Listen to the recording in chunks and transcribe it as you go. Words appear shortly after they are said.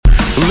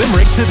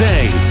Limerick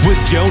Today with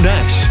Joe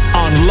Nash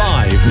on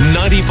Live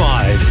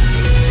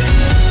 95.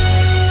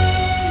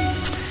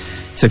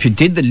 So if you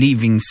did the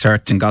Leaving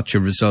Cert and got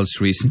your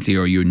results recently,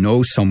 or you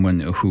know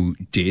someone who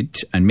did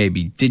and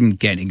maybe didn't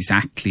get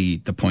exactly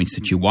the points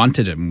that you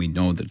wanted, and we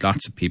know that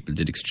lots of people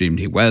did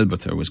extremely well,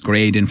 but there was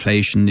grade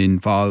inflation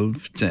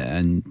involved,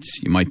 and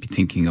you might be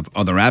thinking of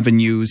other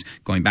avenues,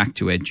 going back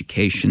to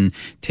education,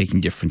 taking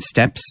different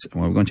steps.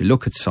 Well, we're going to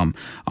look at some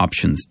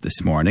options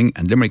this morning,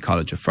 and Limerick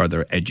College of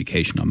Further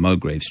Education on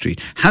Mulgrave Street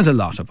has a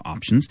lot of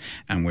options,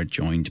 and we're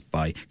joined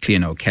by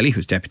Cliona O'Kelly,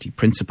 who's Deputy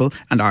Principal,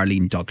 and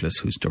Arlene Douglas,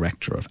 who's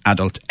Director of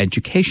Adult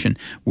Education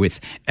with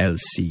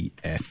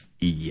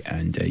LCFE,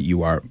 and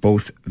you are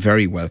both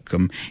very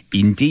welcome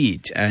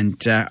indeed.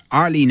 And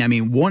Arlene, I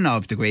mean, one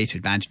of the great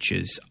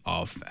advantages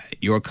of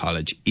your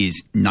college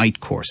is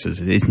night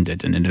courses, isn't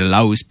it? And it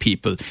allows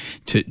people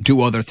to do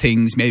other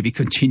things, maybe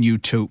continue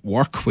to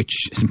work,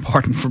 which is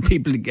important for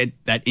people to get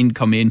that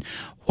income in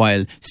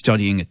while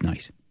studying at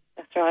night.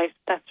 That's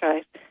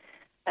right.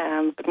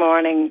 Good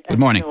morning. Good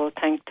morning. So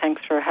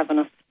thanks for having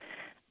us.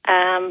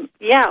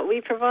 We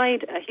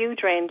provide a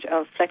huge range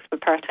of flexible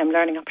part-time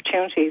learning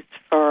opportunities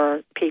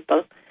for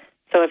people.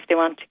 So if they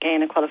want to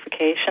gain a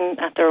qualification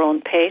at their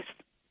own pace,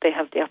 they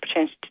have the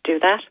opportunity to do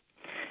that.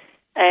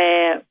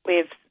 We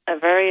have a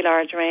very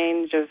large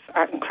range of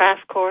art and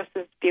craft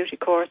courses, beauty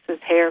courses,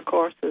 hair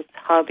courses,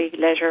 hobby,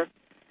 leisure.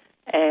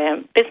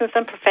 Business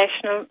and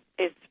professional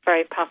is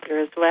very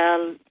popular as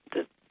well.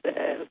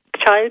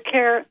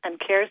 Childcare and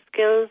care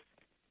skills,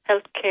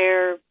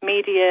 healthcare,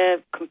 media,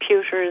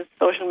 computers,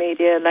 social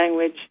media,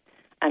 language,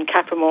 and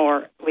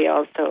Capramore. We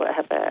also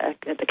have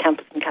at the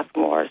campus in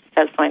Capramore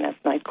self-finance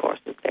night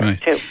courses there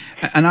too.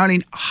 And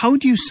Arlene, how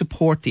do you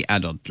support the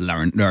adult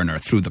learner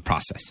through the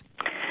process?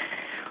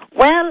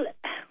 Well,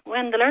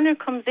 when the learner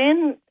comes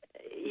in,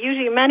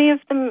 usually many of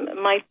them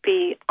might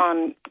be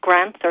on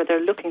grants, or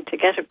they're looking to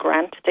get a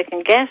grant. They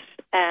can get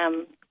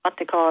what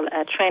they call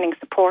a training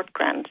support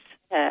grant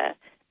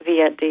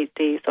via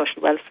the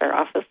social welfare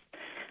office.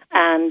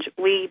 And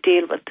we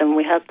deal with them.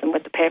 We help them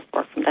with the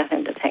paperwork from that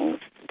end of things.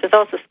 There's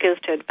also Skills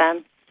to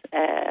Advance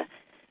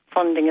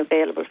funding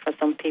available for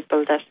some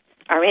people that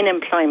are in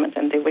employment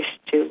and they wish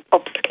to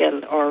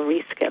upskill or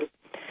reskill.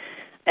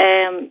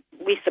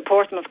 We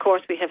support them, of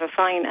course. We have a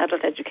fine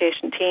adult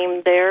education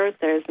team there.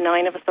 There's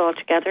 9 of us all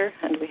together,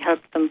 and we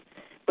help them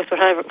with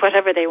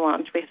whatever they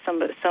want. We have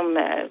some of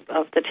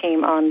the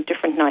team on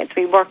different nights.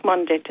 We work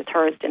Monday to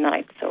Thursday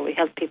night, so we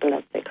help people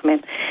as they come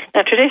in.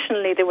 Now,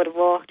 traditionally, they would have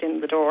walked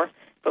in the door,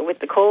 but with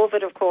the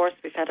COVID, of course,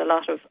 we've had a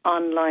lot of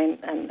online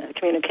and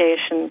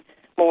communication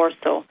more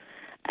so.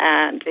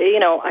 And,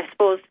 I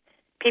suppose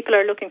people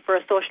are looking for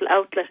a social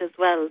outlet as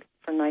well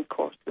for night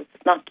courses.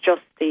 It's not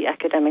just the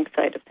academic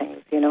side of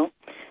things,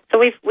 So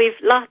we've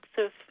lots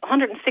of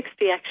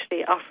 160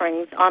 actually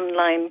offerings,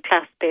 online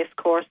class-based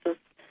courses.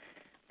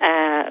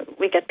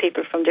 We get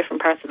people from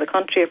different parts of the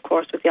country, of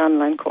course, with the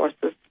online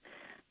courses.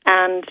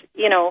 And,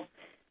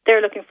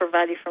 they're looking for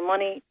value for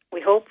money. We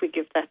hope we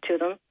give that to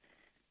them.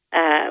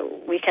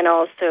 We can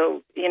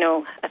also,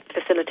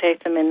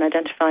 facilitate them in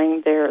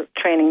identifying their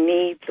training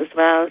needs as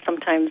well.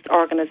 Sometimes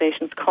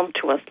organisations come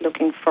to us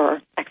looking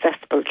for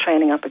accessible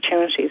training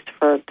opportunities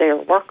for their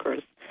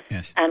workers.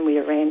 Yes. And we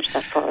arrange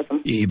that for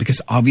them. Yeah,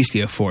 because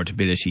obviously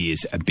affordability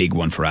is a big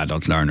one for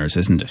adult learners,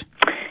 isn't it?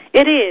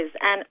 It is.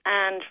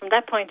 And from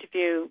that point of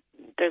view,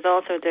 there's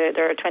also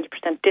there are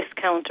 20%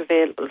 discount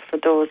available for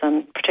those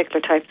on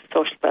particular types of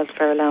social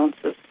welfare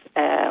allowances.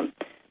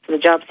 So the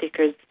job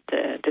seekers,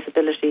 the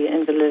disability,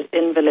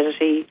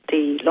 invalidity,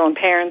 the lone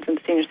parents and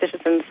the senior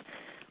citizens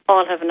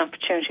all have an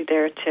opportunity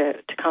there to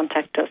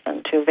contact us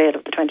and to avail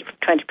of the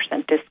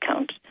 20%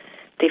 discount.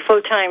 The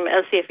full-time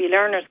LCFE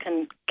learners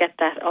can get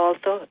that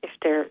also if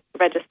they're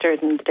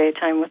registered in the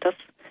daytime with us.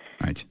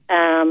 Right.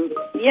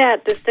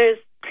 There's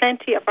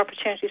plenty of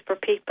opportunities for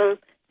people,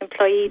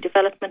 employee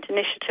development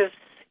initiatives,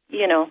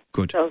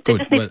 Good. So they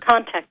just need to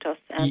contact us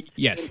and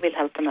yes. we'll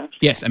help them out.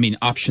 Yes, I mean,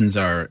 options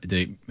are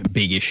the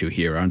big issue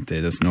here, aren't they?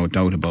 There's no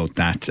doubt about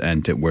that.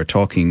 And we're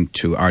talking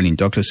to Arlene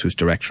Douglas, who's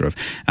Director of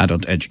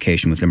Adult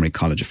Education with Limerick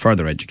College of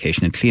Further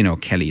Education, and Cliona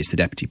O'Kelly is the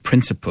Deputy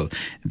Principal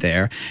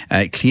there.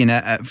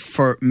 Cliona,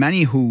 for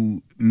many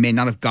who may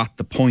not have got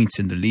the points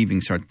in the Leaving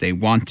Cert they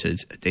wanted,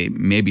 they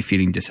may be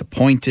feeling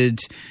disappointed.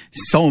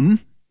 Some,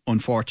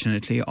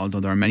 unfortunately, although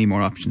there are many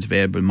more options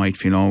available, might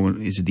feel,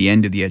 is it the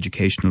end of the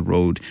educational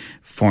road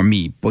for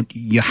me? But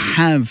you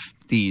have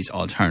these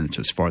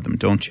alternatives for them,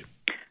 don't you?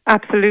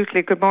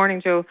 Absolutely. Good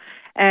morning, Joe.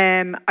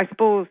 I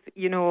suppose,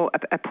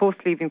 a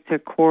post-Leaving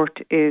Cert court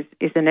is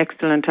an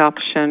excellent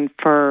option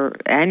for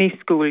any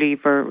school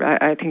leaver,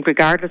 I think,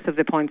 regardless of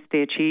the points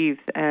they achieve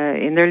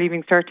in their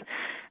Leaving Cert.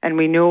 And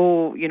we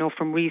know,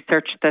 from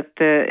research that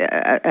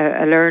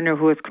a learner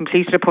who has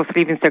completed a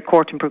post-Leaving Cert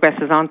course and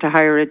progresses on to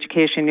higher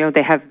education,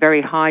 they have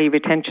very high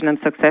retention and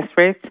success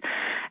rates.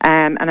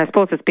 And I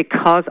suppose it's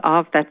because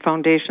of that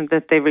foundation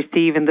that they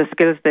receive and the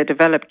skills they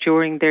develop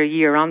during their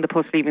year on the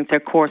post-Leaving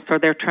Cert course. So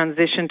their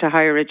transition to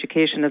higher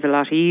education is a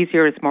lot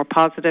easier, it's more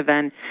positive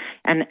and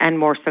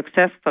more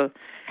successful.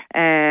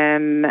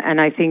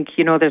 And I think,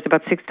 there's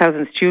about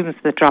 6,000 students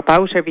that drop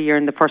out every year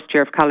in the first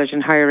year of college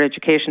and higher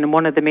education. And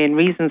one of the main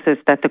reasons is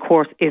that the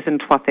course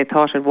isn't what they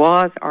thought it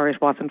was, or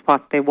it wasn't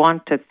what they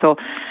wanted. So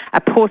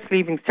a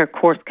post-leaving cert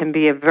course can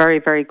be a very,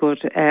 very good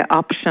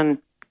option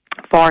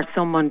for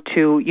someone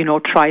to,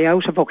 try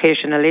out a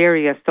vocational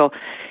area. So,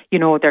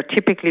 they're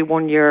typically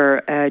 1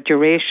 year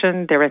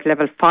duration. They're at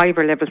level 5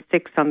 or level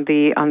 6 on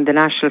the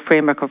National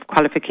Framework of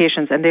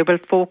Qualifications, and they will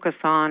focus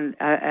on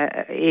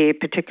a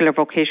particular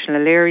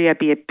vocational area,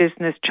 be it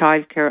business,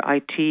 childcare,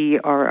 IT,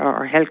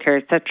 or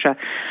healthcare, etc.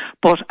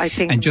 But I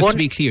think, and just to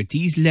be clear,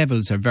 these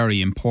levels are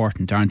very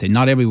important, aren't they?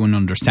 Not everyone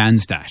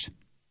understands that.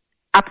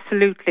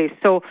 Absolutely.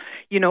 So,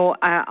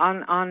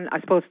 on I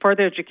suppose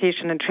further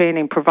education and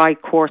training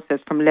provide courses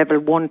from level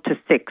 1 to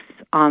 6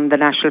 on the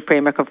National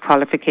Framework of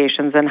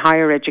Qualifications, and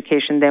higher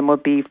education then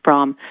would be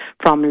from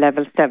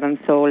level 7,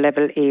 so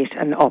level 8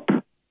 and up.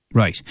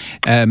 Right.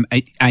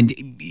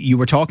 And you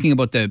were talking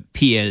about the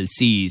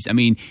PLCs. I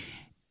mean,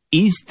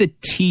 is the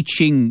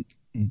teaching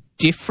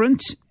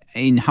different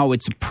in how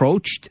it's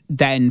approached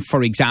than,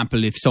 for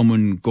example, if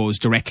someone goes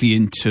directly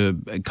into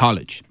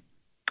college?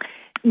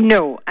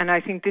 No, and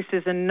I think this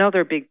is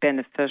another big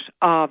benefit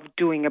of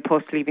doing a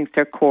post-leaving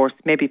cert course,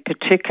 maybe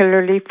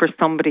particularly for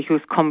somebody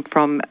who's come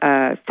from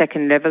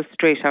second level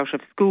straight out of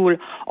school,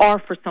 or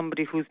for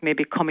somebody who's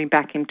maybe coming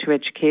back into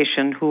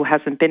education, who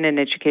hasn't been in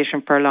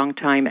education for a long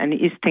time and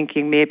is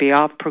thinking maybe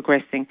of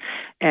progressing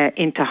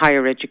into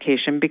higher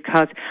education,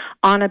 because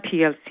on a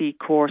PLC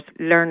course,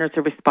 learners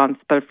are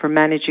responsible for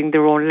managing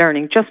their own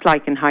learning, just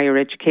like in higher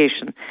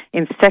education.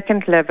 In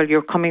second level,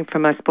 you're coming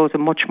from, I suppose, a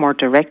much more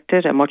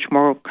directed, a much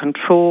more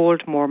controlled,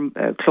 more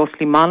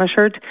closely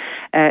monitored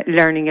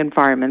learning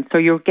environment. So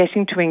you're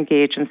getting to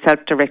engage in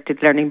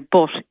self-directed learning,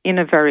 but in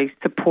a very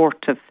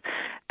supportive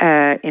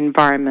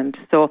environment.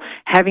 So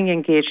having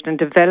engaged and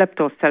developed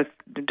those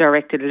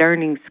self-directed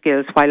learning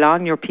skills while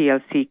on your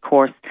PLC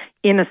course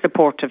in a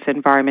supportive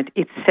environment,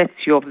 it sets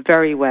you up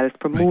very well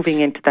for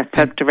moving into that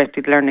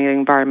self-directed learning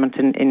environment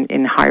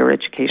in higher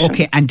education.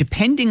 Okay, and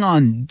depending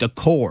on the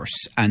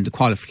course and the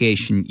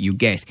qualification you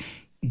get,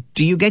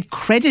 do you get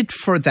credit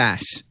for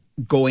that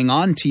going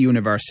on to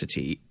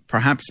university,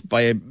 perhaps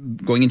by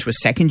going into a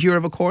second year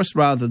of a course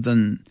rather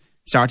than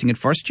starting at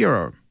first year,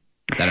 or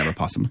is that ever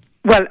possible?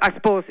 Well, I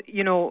suppose,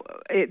 we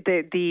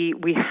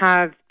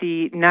have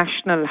the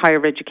National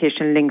Higher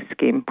Education Link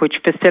Scheme, which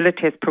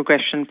facilitates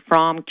progression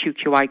from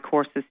QQI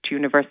courses to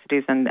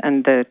universities and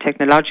the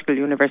technological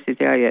universities,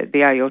 the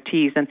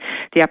IoTs, and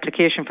the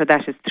application for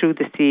that is through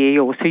the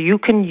CAO. So you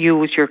can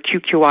use your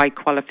QQI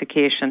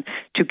qualification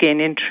to gain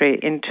entry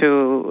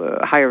into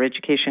higher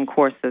education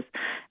courses,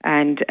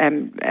 and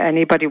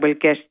anybody will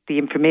get the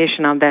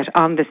information on that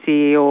on the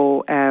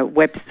CAO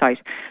website.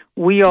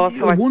 We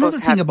also, one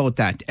other thing about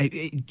that,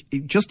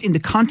 just in the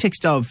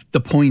context of the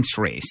points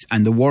race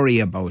and the worry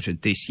about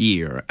it this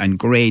year and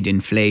grade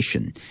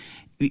inflation,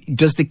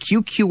 does the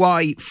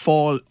QQI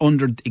fall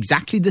under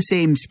exactly the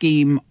same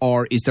scheme,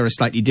 or is there a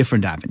slightly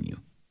different avenue?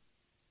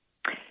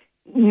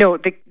 No,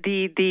 the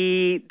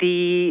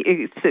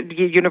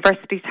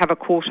universities have a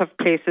quota of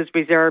places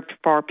reserved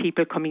for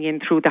people coming in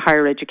through the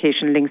Higher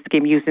Education Link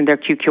Scheme using their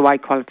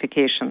QQI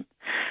qualification.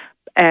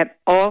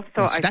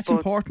 That's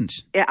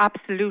important. Yeah,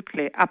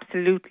 absolutely.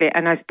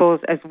 And I suppose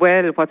as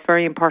well, what's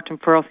very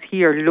important for us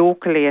here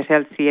locally at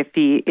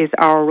LCFE is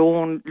our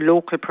own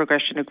local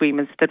progression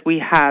agreements that we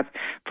have,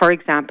 for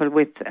example,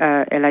 with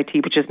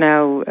LIT, which is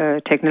now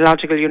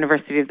Technological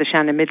University of the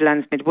Shannon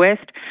Midlands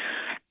Midwest.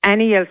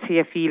 Any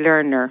LCFE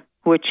learner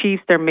who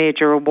achieves their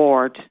major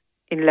award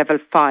in level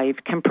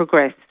 5 can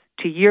progress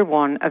to year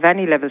 1 of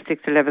any level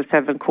 6 or level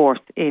 7 course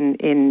in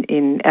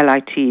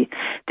LIT.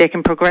 They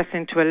can progress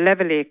into a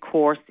level 8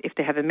 course if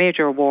they have a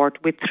major award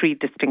with 3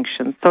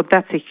 distinctions. So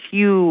that's a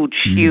huge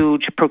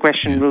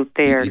progression route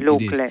there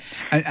locally.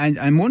 And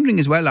I'm wondering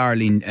as well,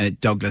 Arlene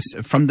Douglas,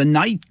 from the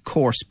night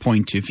course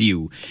point of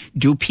view,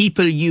 do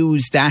people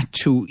use that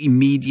to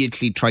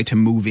immediately try to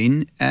move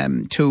in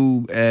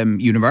to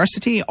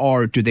university,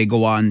 or do they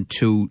go on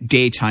to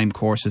daytime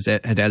courses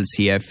at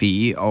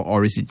LCFE,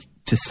 or is it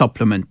to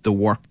supplement the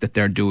work that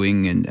they're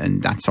doing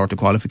and that sort of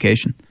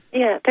qualification?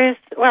 Yeah,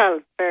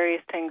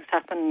 various things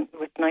happen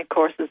with night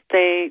courses.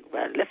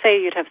 Let's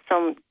say you'd have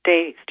some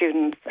day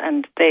students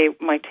and they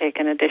might take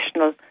an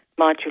additional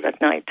module at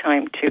night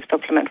time to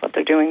supplement what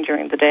they're doing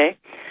during the day.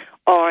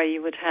 Or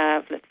you would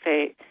have, let's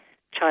say,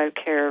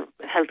 childcare,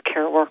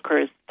 healthcare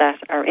workers that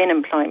are in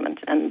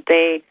employment, and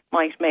they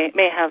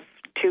may have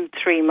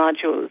 2-3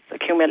 modules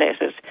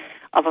accumulated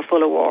of a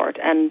full award,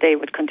 and they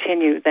would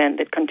continue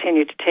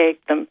to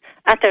take them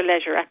at their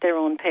leisure, at their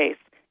own pace,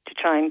 to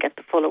try and get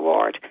the full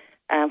award,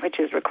 which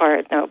is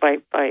required now by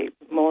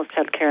most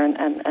healthcare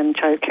and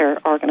childcare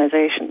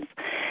organisations.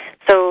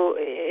 So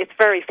it's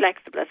very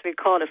flexible, as we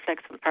call it,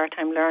 flexible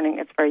part-time learning.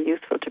 It's very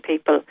useful to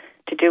people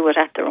to do it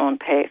at their own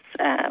pace,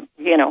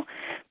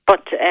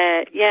 But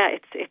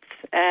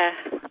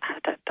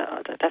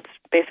that's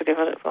basically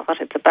what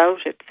it's about.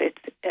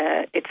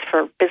 It's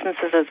for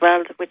businesses as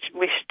well which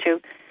wish to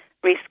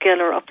reskill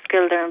or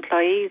upskill their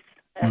employees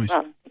as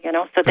well.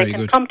 So Very they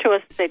can good. come to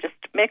us. They just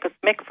make a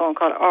phone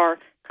call or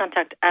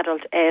contact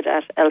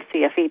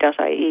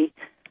adultaid@lcfe.ie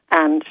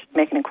and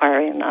make an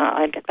inquiry, and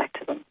I'll get back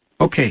to them.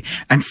 Okay.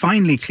 And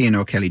finally, Clean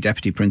O'Kelly,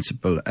 Deputy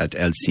Principal at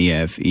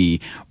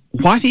LCFE,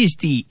 what is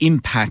the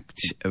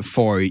impact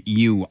for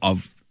you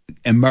of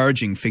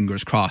emerging,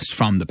 fingers crossed,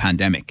 from the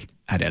pandemic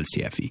at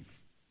LCFE?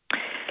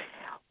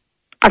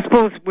 I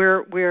suppose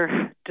we're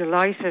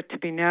delighted to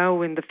be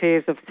now in the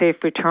phase of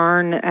safe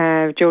return,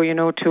 Joe,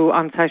 to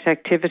on-site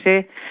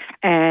activity.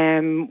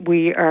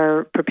 We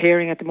are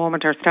preparing at the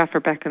moment. Our staff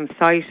are back on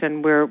site,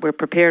 and we're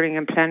preparing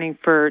and planning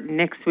for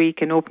next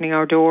week and opening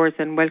our doors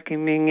and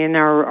welcoming in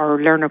our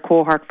learner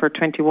cohort for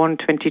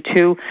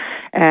 21-22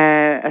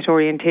 at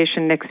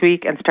orientation next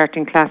week and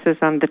starting classes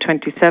on the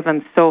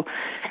 27th. So,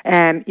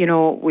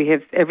 we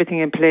have everything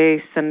in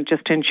place, and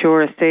just to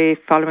ensure a safe,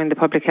 following the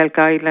public health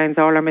guidelines,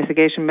 all our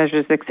mitigation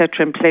measures,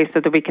 etc., in place so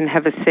that we can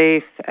have a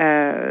safe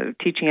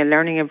teaching and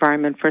learning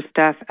environment for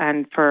staff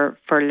and for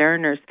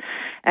learners.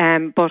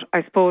 But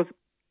I suppose,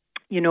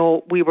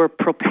 we were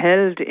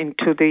propelled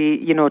into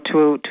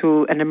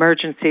to an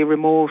emergency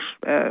remote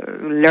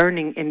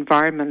learning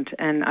environment,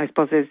 and I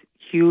suppose there's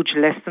huge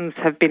lessons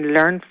have been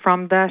learned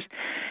from that.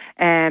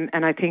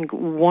 And I think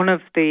one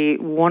of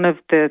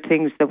the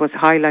things that was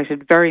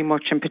highlighted very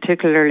much, and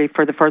particularly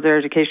for the further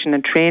education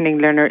and training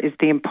learner, is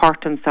the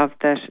importance of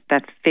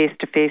that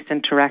face-to-face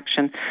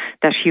interaction,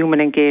 that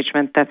human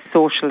engagement, that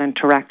social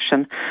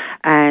interaction,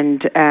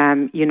 and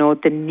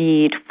the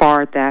need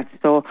for that.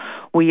 So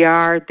we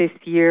are this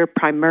year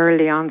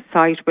primarily on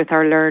site with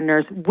our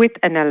learners with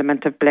an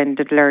element of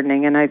blended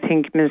learning, and I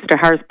think Minister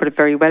Harris put it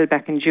very well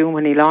back in June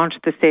when he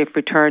launched the Safe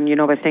Return,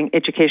 by saying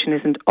education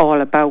isn't all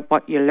about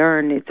what you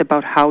learn, it's about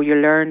how you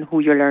learn,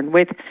 who you learn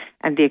with,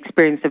 and the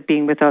experience of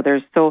being with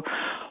others. So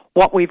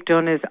what we've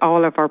done is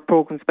all of our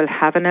programs will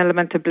have an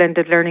element of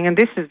blended learning, and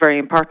this is very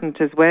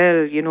important as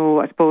well.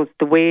 I suppose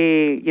the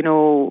way,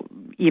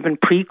 even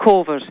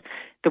pre-COVID,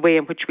 the way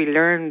in which we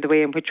learn, the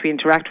way in which we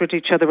interact with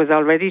each other was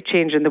already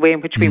changing, the way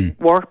in which we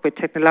work with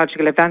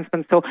technological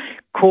advancements. So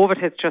COVID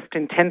has just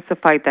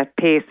intensified that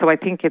pace. So I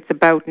think it's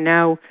about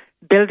now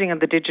building on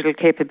the digital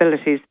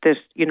capabilities that,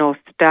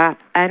 staff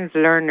and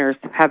learners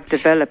have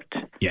developed.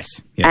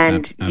 Yes,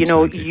 and,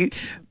 absolutely.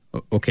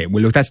 Okay,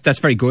 well, look, that's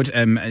very good.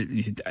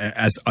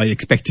 As I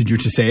expected you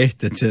to say,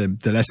 that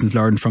the lessons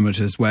learned from it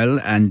as well.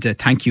 And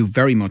thank you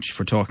very much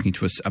for talking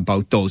to us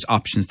about those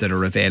options that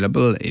are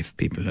available. If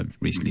people have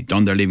recently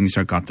done their Leaving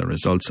Cert, got their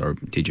results, or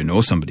did you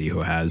know somebody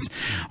who has,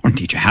 or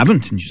indeed you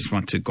haven't, and you just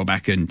want to go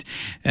back and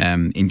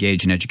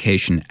engage in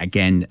education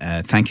again,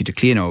 thank you to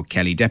Clean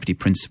O'Kelly, Deputy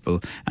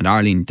Principal, and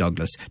Arlene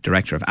Douglas,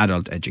 Director of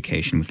Adult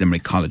Education with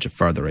Limerick College of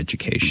Further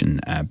Education,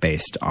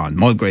 based on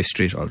Mulgrave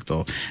Street,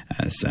 although,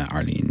 as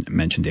Arlene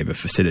mentioned, they have a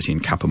facility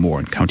in Cappamore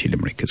in County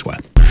Limerick as well.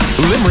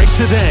 Limerick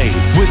Today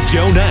with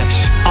Joe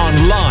Nash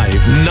on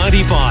Live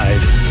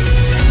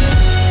 95.